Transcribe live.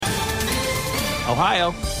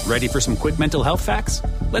Ohio, ready for some quick mental health facts?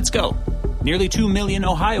 Let's go. Nearly 2 million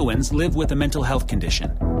Ohioans live with a mental health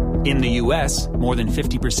condition. In the U.S., more than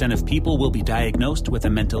 50% of people will be diagnosed with a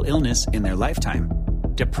mental illness in their lifetime.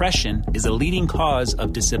 Depression is a leading cause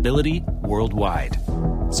of disability worldwide.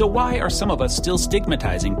 So why are some of us still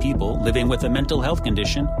stigmatizing people living with a mental health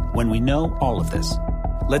condition when we know all of this?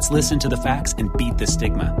 Let's listen to the facts and beat the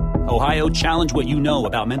stigma. Ohio, challenge what you know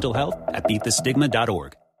about mental health at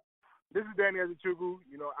beatthestigma.org. This is Danny Azuchukwu,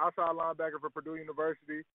 outside linebacker for Purdue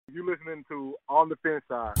University. You listening to On the Fence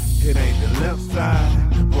Side. It ain't the left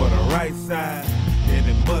side or the right side, and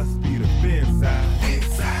it must be the fence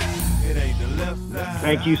side. It ain't the left side.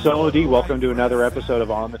 Thank you, Solo D. Welcome to another episode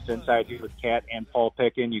of On the Fence Side here with Kat and Paul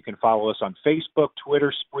Pickin. You can follow us on Facebook,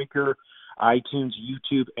 Twitter, Spreaker, iTunes,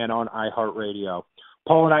 YouTube, and on iHeartRadio.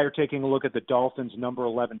 Paul and I are taking a look at the Dolphins' number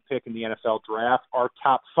 11 pick in the NFL draft, our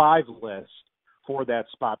top 5 list for that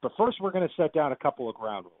spot. But first, we're going to set down a couple of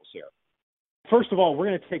ground rules here. First of all, we're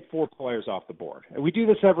going to take 4 players off the board. And we do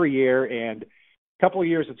this every year, and a couple of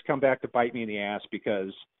years it's come back to bite me in the ass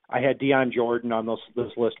because I had Deion Jordan on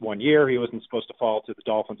this list one year. He wasn't supposed to fall to the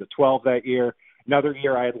Dolphins at 12 that year. Another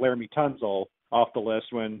year I had Laramie Tunsil off the list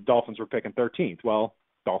when Dolphins were picking 13th. Well,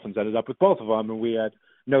 Dolphins ended up with both of them, and we had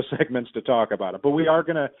no segments to talk about it. But we are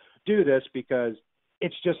going to do this because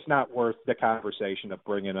it's just not worth the conversation of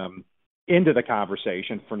bringing them into the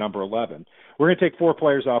conversation for number 11. We're going to take 4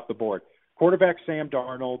 players off the board. Quarterback Sam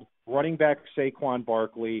Darnold, running back Saquon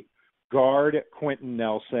Barkley, guard Quentin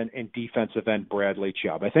Nelson, and defensive end Bradley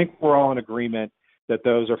Chubb. I think we're all in agreement that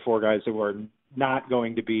those are 4 guys who are not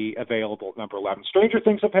going to be available at number 11. Stranger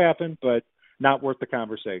things have happened, but not worth the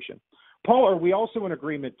conversation. Paul, are we also in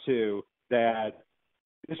agreement, too, that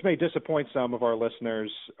this may disappoint some of our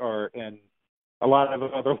listeners, and a lot of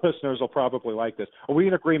other listeners will probably like this. Are we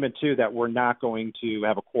in agreement, too, that we're not going to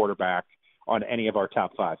have a quarterback on any of our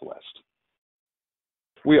top 5 lists?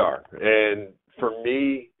 We are. And for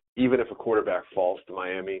me, even if a quarterback falls to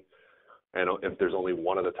Miami, and if there's only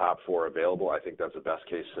one of the top 4 available, I think that's a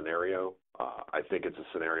best-case scenario. I think it's a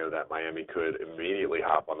scenario that Miami could immediately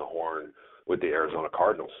hop on the horn with the Arizona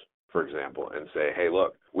Cardinals, for example, and say, hey,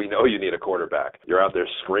 look, we know you need a quarterback. You're out there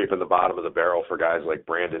scraping the bottom of the barrel for guys like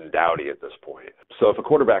Brandon Doughty at this point. So if a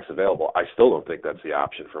quarterback's available, I still don't think that's the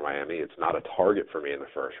option for Miami. It's not a target for me in the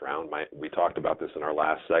first round. We talked about this in our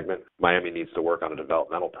last segment. Miami needs to work on a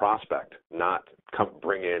developmental prospect, not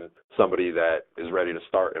bring in somebody that is ready to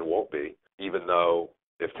start and won't be, even though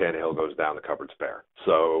if Tannehill goes down, the cupboard's bare.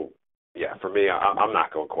 So, yeah, for me, I'm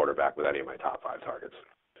not going quarterback with any of my top 5 targets.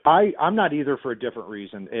 I'm not either for a different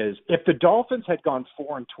reason. Is if the Dolphins had gone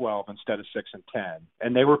 4-12 instead of 6-10,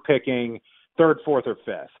 and they were picking 3rd, 4th, or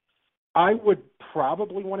 5th, I would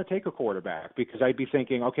probably want to take a quarterback because I'd be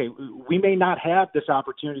thinking, okay, we may not have this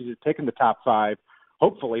opportunity to pick in the top 5,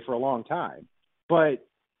 hopefully for a long time. But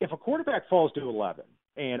if a quarterback falls to 11,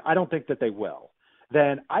 and I don't think that they will,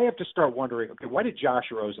 then I have to start wondering, okay, why did Josh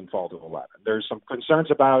Rosen fall to 11? There's some concerns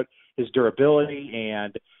about his durability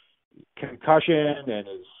and concussion and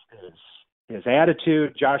his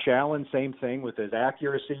attitude. Josh Allen, same thing with his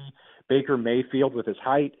accuracy. Baker Mayfield with his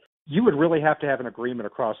height. You would really have to have an agreement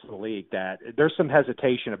across the league that there's some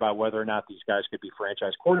hesitation about whether or not these guys could be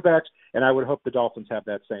franchise quarterbacks, and I would hope the Dolphins have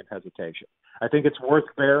that same hesitation. I think it's worth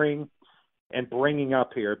bearing and bringing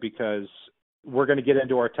up here because we're going to get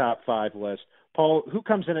into our top 5 list. Paul, who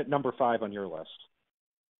comes in at number 5 on your list?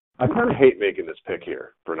 I kind of hate making this pick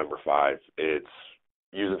here for number 5. It's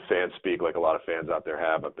using fan speak like a lot of fans out there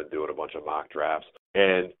have. I've been doing a bunch of mock drafts.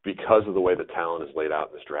 And because of the way the talent is laid out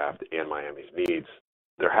in this draft and Miami's needs,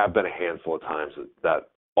 there have been a handful of times that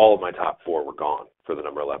all of my top 4 were gone for the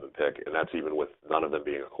number 11 pick, and that's even with none of them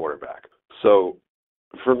being a quarterback. So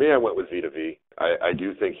for me, I went with Vita V. I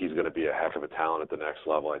do think he's going to be a heck of a talent at the next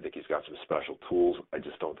level. I think he's got some special tools. I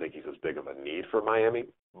just don't think he's as big of a need for Miami.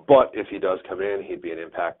 But if he does come in, he'd be an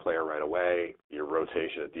impact player right away. Your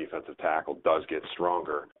rotation at defensive tackle does get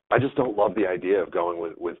stronger. I just don't love the idea of going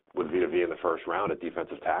with Vita V in the first round at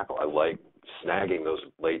defensive tackle. I like snagging those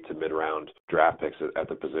late to mid-round draft picks at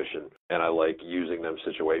the position, and I like using them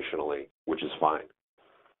situationally, which is fine.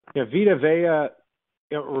 Yeah, Vita Vea,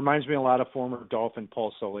 it reminds me a lot of former Dolphin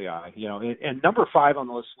Paul Soliai. And number 5 on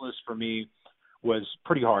the list for me was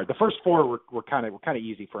pretty hard. The first 4 were kind of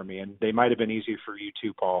easy for me, and they might have been easy for you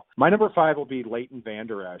too, Paul. My number 5 will be Leighton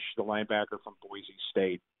Vander Esch, the linebacker from Boise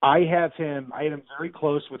State. I had him very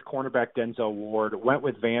close with cornerback Denzel Ward. Went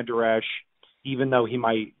with Vander Esch, even though he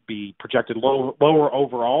might be projected lower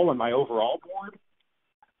overall on my overall board.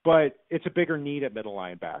 But it's a bigger need at middle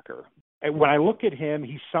linebacker. And when I look at him,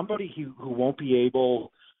 he's somebody who won't be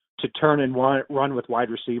able to turn and run with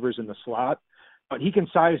wide receivers in the slot. But he can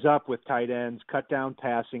size up with tight ends, cut down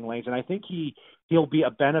passing lanes, and I think he'll be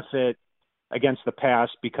a benefit against the pass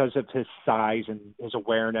because of his size and his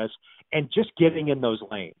awareness and just getting in those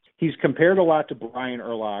lanes. He's compared a lot to Brian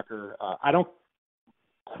Urlacher. I don't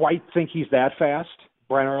quite think he's that fast.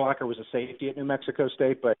 Brian Urlacher was a safety at New Mexico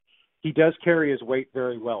State, but he does carry his weight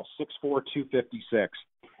very well, 6'4", 256.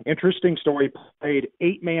 Interesting story, played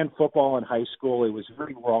 8-man football in high school. It was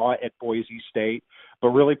very raw at Boise State, but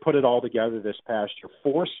really put it all together this past year.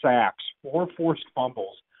 4 sacks, 4 forced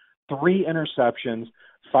fumbles, 3 interceptions,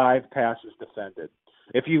 5 passes defended.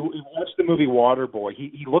 If you watch the movie Waterboy,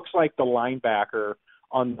 he looks like the linebacker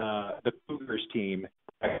on the Cougars team,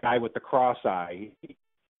 a guy with the cross eye.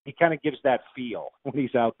 He kind of gives that feel when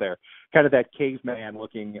he's out there, kind of that caveman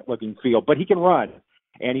looking feel. But he can run,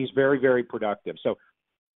 and he's very, very productive. So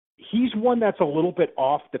he's one that's a little bit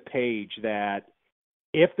off the page that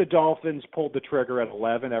if the Dolphins pulled the trigger at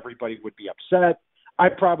 11, everybody would be upset. I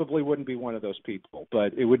probably wouldn't be one of those people,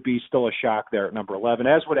 but it would be still a shock there at number 11,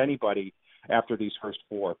 as would anybody after these first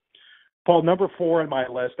 4. Paul, number 4 on my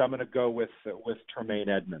list, I'm going to go with Tremaine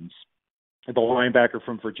Edmunds, the linebacker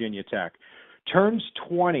from Virginia Tech. Turns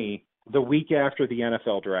 20 the week after the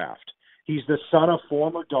NFL draft. He's the son of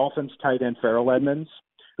former Dolphins tight end Farrell Edmunds,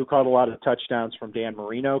 who caught a lot of touchdowns from Dan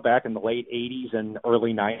Marino back in the late 80s and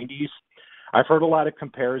early 90s. I've heard a lot of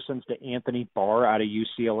comparisons to Anthony Barr out of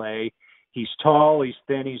UCLA. He's tall, he's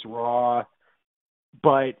thin, he's raw,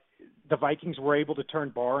 but the Vikings were able to turn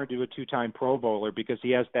Barr into a 2-time Pro Bowler because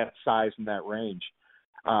he has that size and that range.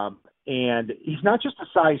 And he's not just a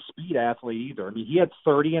size speed athlete either. I mean, he had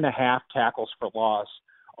 30.5 tackles for loss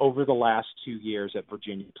over the last 2 years at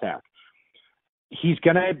Virginia Tech. He's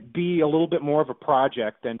going to be a little bit more of a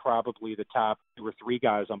project than probably the top 2 or 3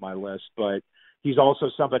 guys on my list, but he's also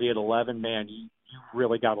somebody at 11, man, you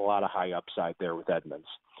really got a lot of high upside there with Edmunds.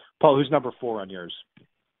 Paul, who's number 4 on yours?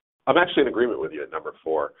 I'm actually in agreement with you at number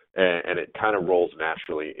 4, and it kind of rolls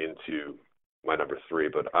naturally into my number 3,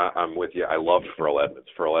 but I'm with you. I loved Farrell Edmunds.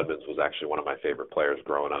 Farrell Edmunds was actually one of my favorite players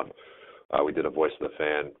growing up. We did a Voice of the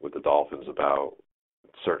Fan with the Dolphins about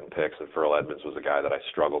certain picks, and Farrell Edmunds was a guy that I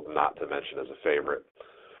struggled not to mention as a favorite.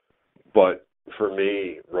 But for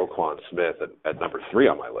me, Roquan Smith at number 3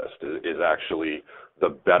 on my list is actually the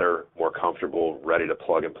better, more comfortable, ready to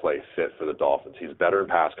plug and play fit for the Dolphins. He's better in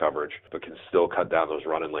pass coverage, but can still cut down those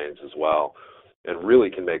running lanes as well, and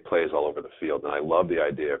really can make plays all over the field. And I love the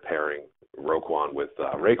idea of pairing Roquan with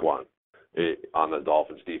Raekwon on the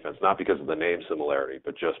Dolphins defense, not because of the name similarity,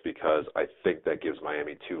 but just because I think that gives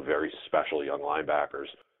Miami 2 very special young linebackers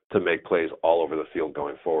to make plays all over the field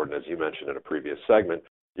going forward. And as you mentioned in a previous segment,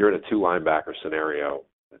 you're in a 2-linebacker scenario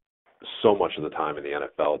so much of the time in the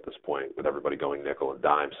NFL at this point, with everybody going nickel and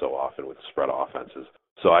dime so often with spread offenses.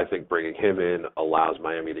 So I think bringing him in allows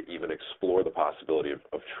Miami to even explore the possibility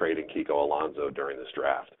of trading Kiko Alonso during this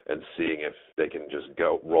draft and seeing if they can just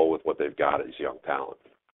roll with what they've got as young talent.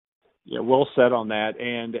 Yeah, well said on that.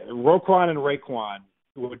 And Roquan and Raekwon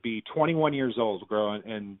would be 21 years old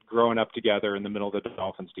growing up together in the middle of the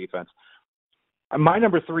Dolphins defense. My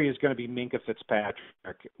number 3 is going to be Minkah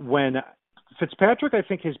Fitzpatrick. When Fitzpatrick, I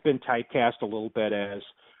think, has been typecast a little bit as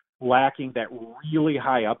lacking that really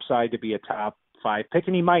high upside to be a top 5 pick,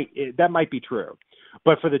 and that might be true.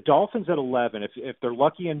 But for the Dolphins at 11, if they're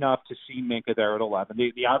lucky enough to see Minkah there at 11,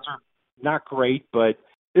 the odds are not great, but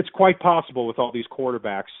it's quite possible with all these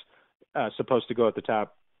quarterbacks supposed to go at the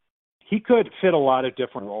top. He could fit a lot of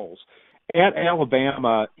different roles. At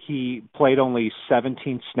Alabama, he played only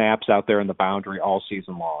 17 snaps out there in the boundary all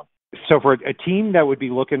season long. So for a team that would be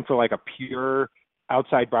looking for like a pure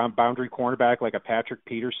outside boundary cornerback like a Patrick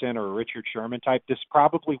Peterson or a Richard Sherman type, this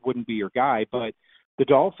probably wouldn't be your guy. But the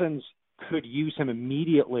Dolphins could use him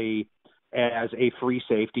immediately as a free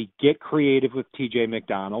safety, get creative with T.J.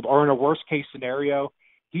 McDonald, or in a worst-case scenario,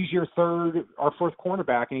 he's your 3rd or 4th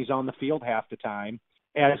cornerback, and he's on the field half the time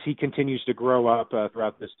as he continues to grow up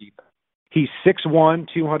throughout this defense. He's 6'1",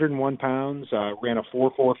 201 pounds, ran a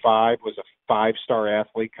 4.45, was a 5-star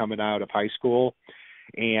athlete coming out of high school.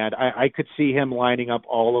 And I could see him lining up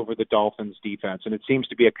all over the Dolphins defense. And it seems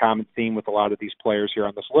to be a common theme with a lot of these players here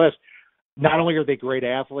on this list. Not only are they great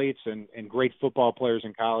athletes and great football players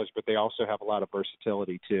in college, but they also have a lot of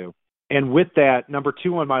versatility too. And with that, number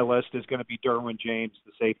 2 on my list is going to be Derwin James,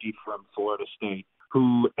 the safety from Florida State,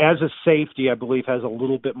 who as a safety, I believe, has a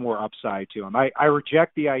little bit more upside to him. I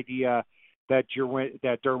reject the idea that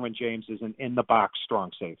Derwin James is an in-the-box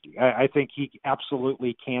strong safety. I think he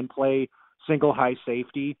absolutely can play single high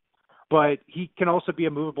safety, but he can also be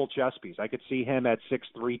a movable chess piece. I could see him at 6'3",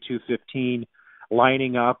 215,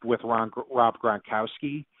 lining up with Rob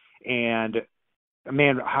Gronkowski and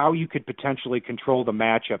man, how you could potentially control the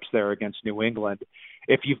matchups there against New England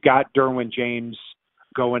if you've got Derwin James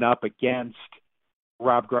going up against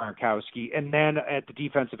Rob Gronkowski. And then at the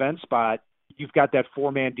defensive end spot, you've got that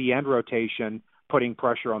four-man D-end rotation putting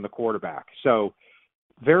pressure on the quarterback. So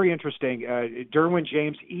very interesting. Derwin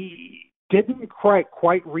James, he didn't quite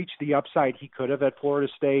reach the upside he could have at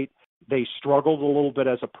Florida State. They struggled a little bit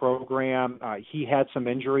as a program. He had some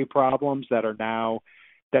injury problems that now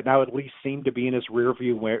at least seem to be in his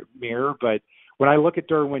rearview mirror. But when I look at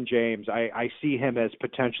Derwin James, I see him as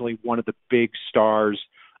potentially one of the big stars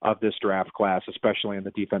of this draft class, especially on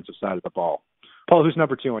the defensive side of the ball. Paul, who's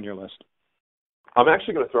number 2 on your list? I'm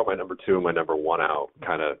actually going to throw my number 2 and my number 1 out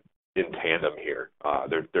kind of in tandem here.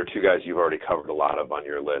 They're two guys you've already covered a lot of on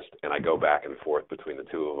your list, and I go back and forth between the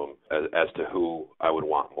two of them as to who I would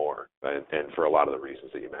want more, and for a lot of the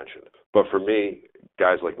reasons that you mentioned. But for me,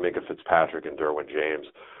 guys like Minkah Fitzpatrick and Derwin James,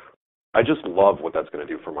 I just love what that's going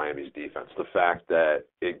to do for Miami's defense. The fact that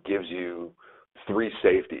it gives you 3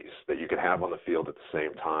 safeties that you can have on the field at the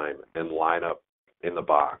same time and line up in the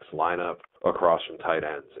box, line up across from tight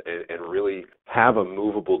ends, and really have a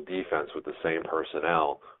movable defense with the same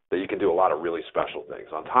personnel that you can do a lot of really special things.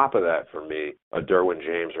 On top of that, for me, a Derwin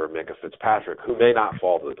James or a Minkah Fitzpatrick, who may not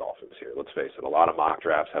fall to the Dolphins here. Let's face it, a lot of mock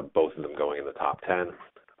drafts have both of them going in the top 10.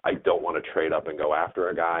 I don't want to trade up and go after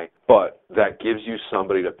a guy, but that gives you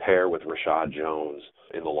somebody to pair with Rashad Jones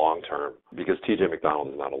in the long term, because T.J. McDonald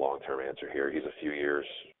is not a long-term answer here. He's a few years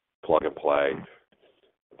plug and play,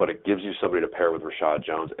 but it gives you somebody to pair with Rashad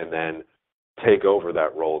Jones and then take over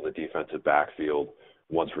that role in the defensive backfield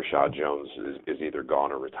once Rashad Jones is either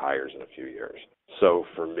gone or retires in a few years. So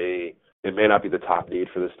for me, it may not be the top need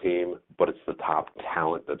for this team, but it's the top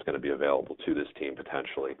talent that's going to be available to this team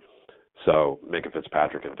potentially. So Minkah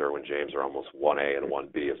Fitzpatrick and Derwin James are almost 1A and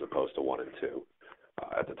 1B as opposed to 1 and 2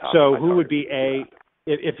 at the top. So who would be A?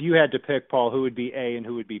 If you had to pick, Paul, who would be A and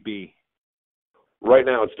who would be B? Right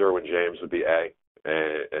now it's Derwin James would be A,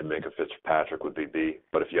 and Minkah Fitzpatrick would be B.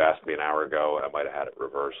 But if you asked me an hour ago, I might have had it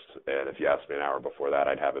reversed. And if you asked me an hour before that,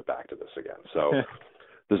 I'd have it back to this again. So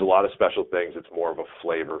there's a lot of special things. It's more of a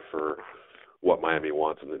flavor for what Miami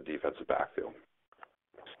wants in the defensive backfield.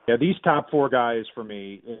 Yeah, these top 4 guys for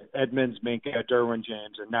me, Edmonds, Minkah, Derwin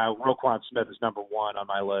James, and now Roquan Smith is number 1 on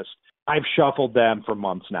my list. I've shuffled them for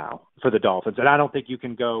months now for the Dolphins, and I don't think you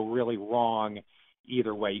can go really wrong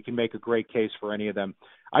either way. You can make a great case for any of them.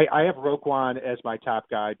 I have Roquan as my top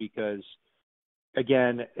guy because,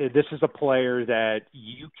 again, this is a player that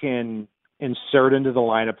you can insert into the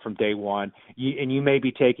lineup from day one, and you may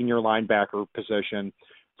be taking your linebacker position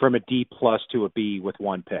from a D+ to a B with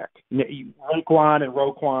 1 pick.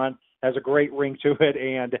 Roquan has a great ring to it,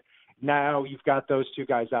 and now you've got those 2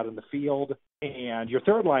 guys out in the field. And your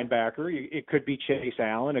third linebacker, it could be Chase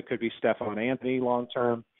Allen, it could be Stephon Anthony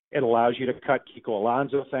long-term. It allows you to cut Kiko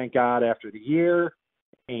Alonso, thank God, after the year.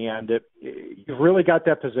 And you've really got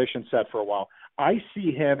that position set for a while. I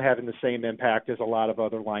see him having the same impact as a lot of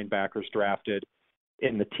other linebackers drafted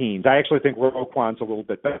in the teens. I actually think Roquan's a little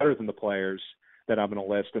bit better than the players that I'm going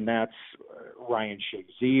to list, and that's Ryan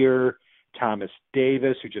Shazier, Thomas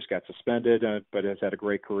Davis, who just got suspended but has had a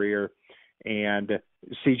great career, and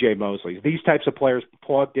C.J. Mosley. These types of players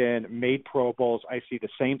plugged in, made Pro Bowls. I see the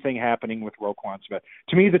same thing happening with Roquan Smith.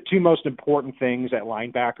 To me, the 2 most important things at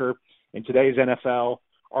linebacker in today's NFL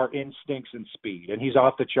are instincts and speed, and he's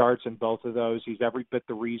off the charts in both of those. He's every bit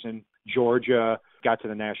the reason Georgia got to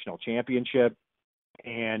the national championship,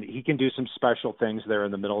 and he can do some special things there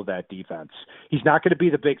in the middle of that defense. He's not going to be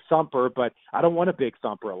the big thumper, but I don't want a big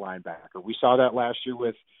thumper at linebacker. We saw that last year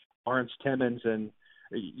with Lawrence Timmons and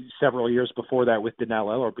several years before that with Donnell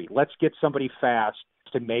Ellerbe. Let's get somebody fast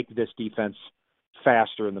to make this defense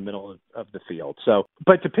faster in the middle of the field. So,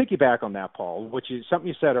 but to piggyback on that, Paul, which is something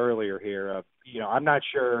you said earlier here, I'm not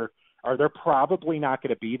sure, they're probably not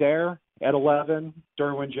going to be there at 11,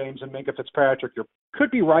 Derwin James and Minkah Fitzpatrick. You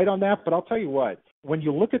could be right on that, but I'll tell you what, when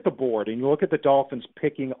you look at the board and you look at the Dolphins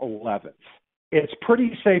picking 11th, it's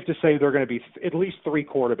pretty safe to say they're going to be at least 3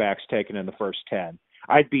 quarterbacks taken in the first 10.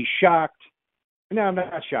 I'd be shocked. No, I'm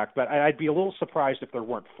not shocked, but I'd be a little surprised if there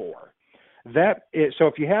weren't 4. So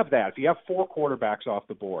if you have 4 quarterbacks off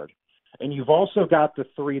the board, and you've also got the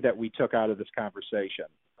 3 that we took out of this conversation,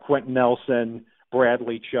 Quentin Nelson,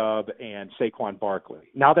 Bradley Chubb, and Saquon Barkley.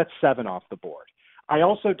 Now that's 7 off the board. I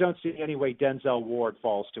also don't see any way Denzel Ward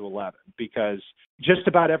falls to 11, because just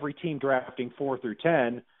about every team drafting 4 through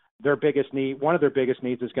 10, one of their biggest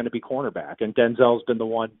needs is going to be cornerback, and Denzel's been the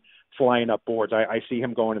one flying up boards. I see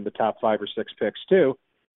him going in the top 5 or 6 picks too.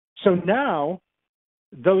 So now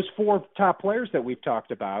those 4 top players that we've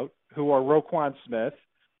talked about, who are Roquan Smith,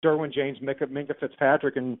 Derwin James, Minka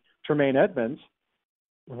Fitzpatrick, and Tremaine Edmonds,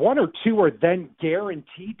 one or two are then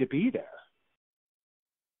guaranteed to be there.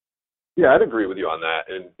 Yeah, I'd agree with you on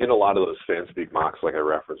that. And in a lot of those FanSpeak mocks, like I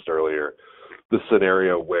referenced earlier, the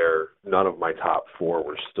scenario where none of my top four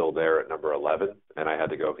were still there at number 11 and I had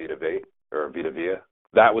to go Vita Vea,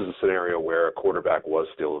 that was a scenario where a quarterback was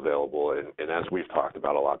still available. And as we've talked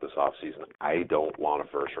about a lot this offseason, I don't want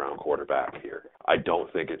a first-round quarterback here. I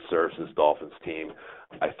don't think it serves this Dolphins team.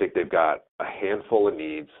 I think they've got a handful of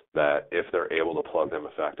needs that if they're able to plug them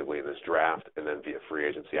effectively in this draft and then via free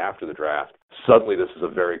agency after the draft, suddenly this is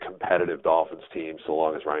a very competitive Dolphins team so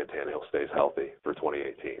long as Ryan Tannehill stays healthy for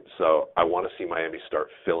 2018. So I want to see Miami start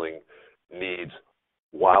filling needs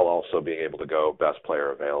while also being able to go best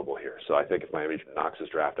player available here. So I think if Miami knocks his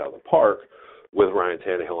draft out of the park with Ryan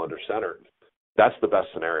Tannehill under center, that's the best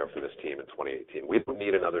scenario for this team in 2018. We don't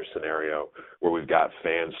need another scenario where we've got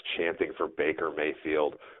fans chanting for Baker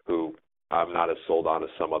Mayfield, who I'm not as sold on as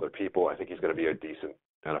some other people. I think he's going to be a decent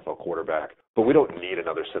NFL quarterback. But we don't need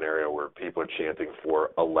another scenario where people are chanting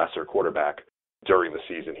for a lesser quarterback during the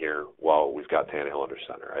season here while we've got Tannehill under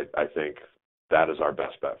center. I think that is our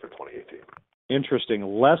best bet for 2018. Interesting.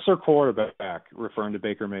 Lesser quarterback, referring to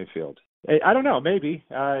Baker Mayfield. I don't know, maybe.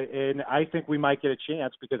 And I think we might get a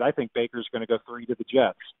chance because I think Baker's going to go 3 to the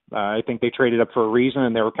Jets. I think they traded up for a reason,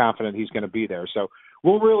 and they were confident he's going to be there. So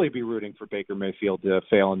we'll really be rooting for Baker Mayfield to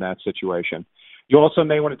fail in that situation. You also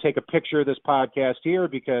may want to take a picture of this podcast here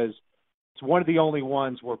because it's one of the only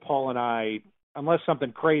ones where Paul and I, unless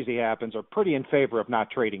something crazy happens, are pretty in favor of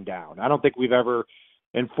not trading down. I don't think we've ever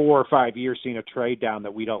in 4 or 5 years seen a trade down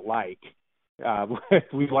that we don't like.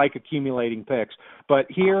 We like accumulating picks. But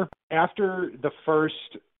here, after the first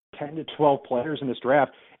 10 to 12 players in this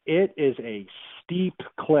draft, it is a steep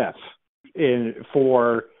cliff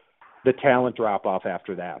for the talent drop-off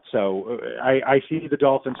after that. So I see the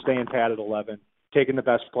Dolphins staying pat at 11, taking the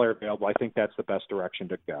best player available. I think that's the best direction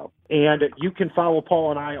to go. And you can follow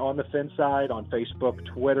Paul and I on the Fin Side on Facebook,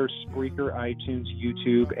 Twitter, Spreaker, iTunes,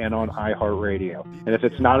 YouTube, and on iHeartRadio. And if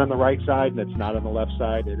it's not on the right side and it's not on the left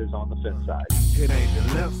side, it is on the Fin Side. It ain't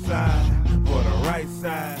the left side or the right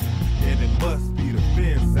side, and it must be the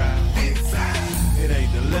Fin Side. It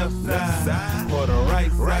ain't the left side or the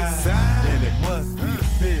right side, and it must be the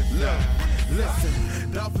Fin Side.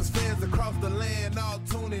 Listen, Dolphins fans across the land all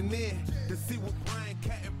tuning in to see what Brian,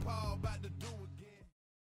 Cat, and Paul about to do again.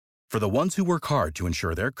 For the ones who work hard to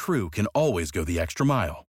ensure their crew can always go the extra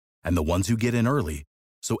mile, and the ones who get in early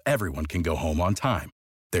so everyone can go home on time,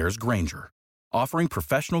 there's Grainger, offering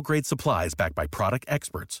professional-grade supplies backed by product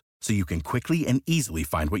experts so you can quickly and easily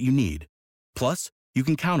find what you need. Plus, you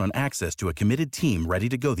can count on access to a committed team ready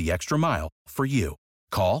to go the extra mile for you.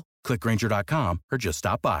 Call, click Grainger.com, or just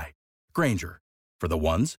stop by. Grainger, for the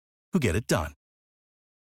ones who get it done.